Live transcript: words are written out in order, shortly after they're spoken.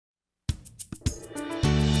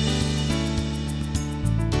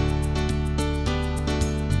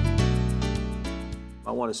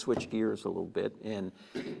I want to switch gears a little bit and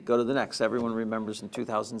go to the next. Everyone remembers in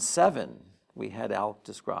 2007, we had ALK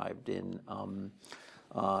described in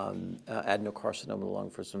adenocarcinoma of the lung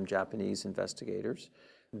for some Japanese investigators.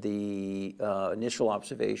 The initial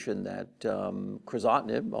observation that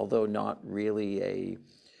crizotinib, although not really a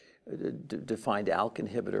defined ALK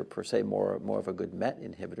inhibitor per se, more of a good MET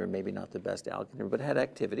inhibitor, maybe not the best ALK inhibitor, but had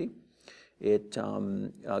activity. It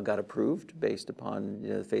got approved based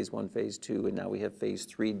upon phase 1, phase 2, and now we have phase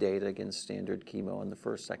 3 data against standard chemo in the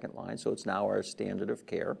first, second line, so it's now our standard of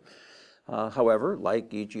care. However, like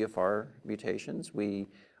EGFR mutations, we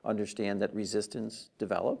understand that resistance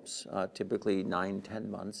develops typically 9-10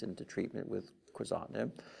 months into treatment with crizotinib.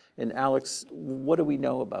 And Alex, what do we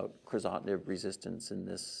know about crizotinib resistance in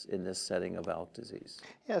this setting of ALK disease?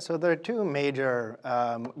 Yeah, so there are two major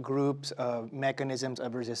groups of mechanisms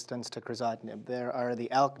of resistance to crizotinib. There are the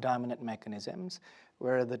ALK-dominant mechanisms,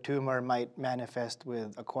 where the tumor might manifest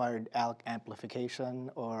with acquired ALK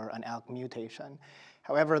amplification or an ALK mutation.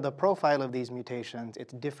 However, the profile of these mutations,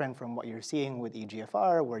 it's different from what you're seeing with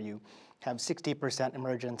EGFR, where you have 60%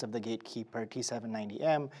 emergence of the gatekeeper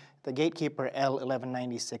T790M. The gatekeeper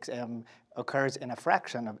L1196M occurs in a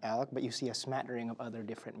fraction of ALK, but you see a smattering of other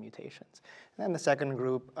different mutations. And then the second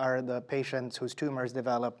group are the patients whose tumors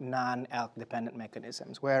develop non-ALK dependent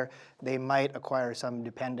mechanisms, where they might acquire some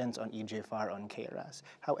dependence on EGFR on KRAS.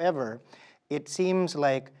 However, it seems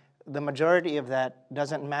like the majority of that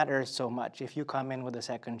doesn't matter so much if you come in with a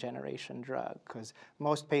second-generation drug, because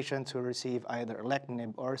most patients who receive either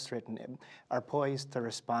alectinib or ceritinib are poised to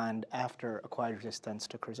respond after acquired resistance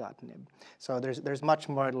to crizotinib. So there's much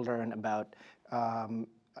more to learn about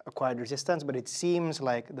acquired resistance, but it seems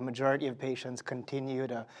like the majority of patients continue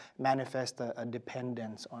to manifest a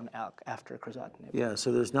dependence on ALK after crizotinib. Yeah,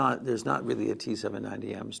 so there's not really a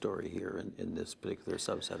T790M story here in this particular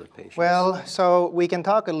subset of patients. Well, so we can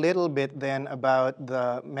talk a little bit then about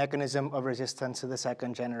the mechanism of resistance to the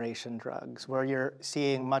second-generation drugs, where you're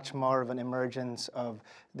seeing much more of an emergence of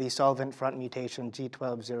the solvent front mutation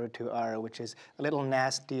G1202R, which is a little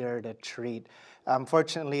nastier to treat.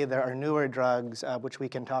 Fortunately, there are newer drugs, which we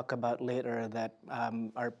can talk about later, that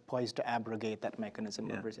are poised to abrogate that mechanism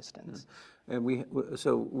of resistance. And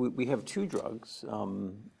we have two drugs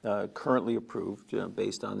currently approved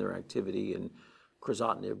based on their activity in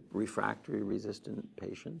crizotinib refractory resistant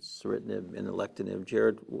patients, ceritinib and alectinib.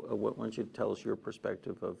 Jared, why don't you tell us your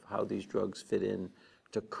perspective of how these drugs fit in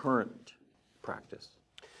to current practice?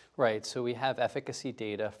 Right, so we have efficacy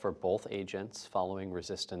data for both agents following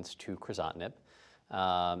resistance to crizotinib.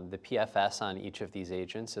 The PFS on each of these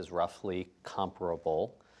agents is roughly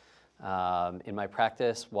comparable. In my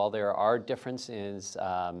practice, while there are differences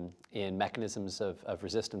in mechanisms of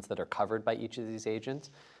resistance that are covered by each of these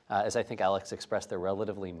agents, as I think Alex expressed, they're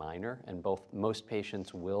relatively minor, and most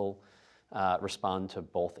patients will respond to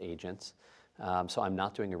both agents. So I'm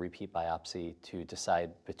not doing a repeat biopsy to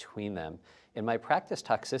decide between them. In my practice,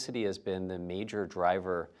 toxicity has been the major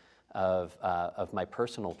driver of my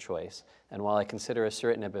personal choice. And while I consider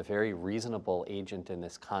ceritinib a very reasonable agent in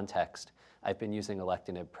this context, I've been using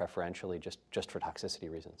alectinib preferentially just for toxicity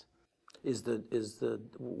reasons.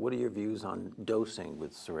 What are your views on dosing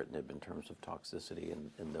with ceritinib in terms of toxicity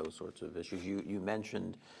and those sorts of issues? You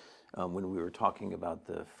mentioned when we were talking about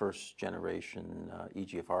the first generation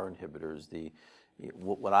EGFR inhibitors,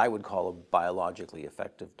 what I would call a biologically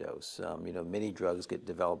effective dose. Many drugs get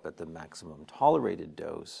developed at the maximum tolerated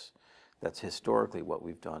dose. That's historically what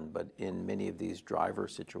we've done, but in many of these driver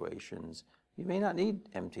situations, you may not need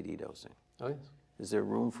MTD dosing. Oh, yes. Is there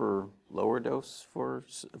room for lower dose for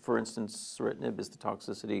instance, ceritinib? Is the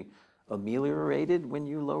toxicity ameliorated when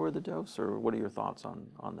you lower the dose, or what are your thoughts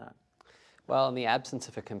on that? Well, in the absence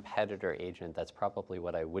of a competitor agent, that's probably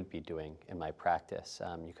what I would be doing in my practice.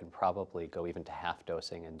 You can probably go even to half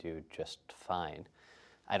dosing and do just fine.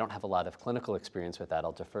 I don't have a lot of clinical experience with that.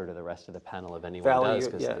 I'll defer to the rest of the panel if anyone does,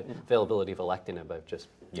 because the availability of alectinib, I've just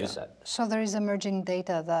used that. So there is emerging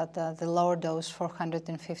data that the lower dose,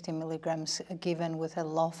 450 milligrams, given with a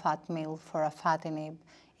low-fat meal for afatinib,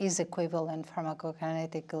 is equivalent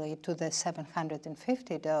pharmacokinetically to the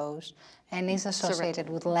 750 dose and is associated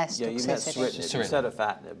with less toxicity. Yeah, you met ceritinib. You said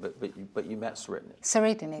afatinib, but you met ceritinib.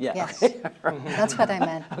 Ceritinib, yeah. Yes. That's what I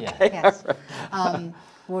meant. Okay. Yes.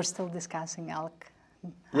 We're still discussing ALK.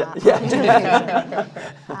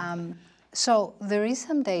 So there is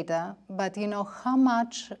some data, but how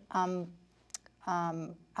much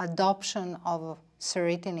adoption of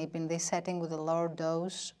ceritinib in this setting with a lower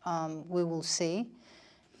dose we will see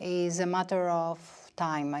is a matter of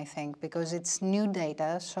time, I think, because it's new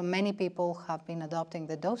data. So many people have been adopting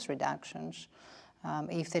the dose reductions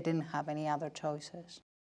if they didn't have any other choices.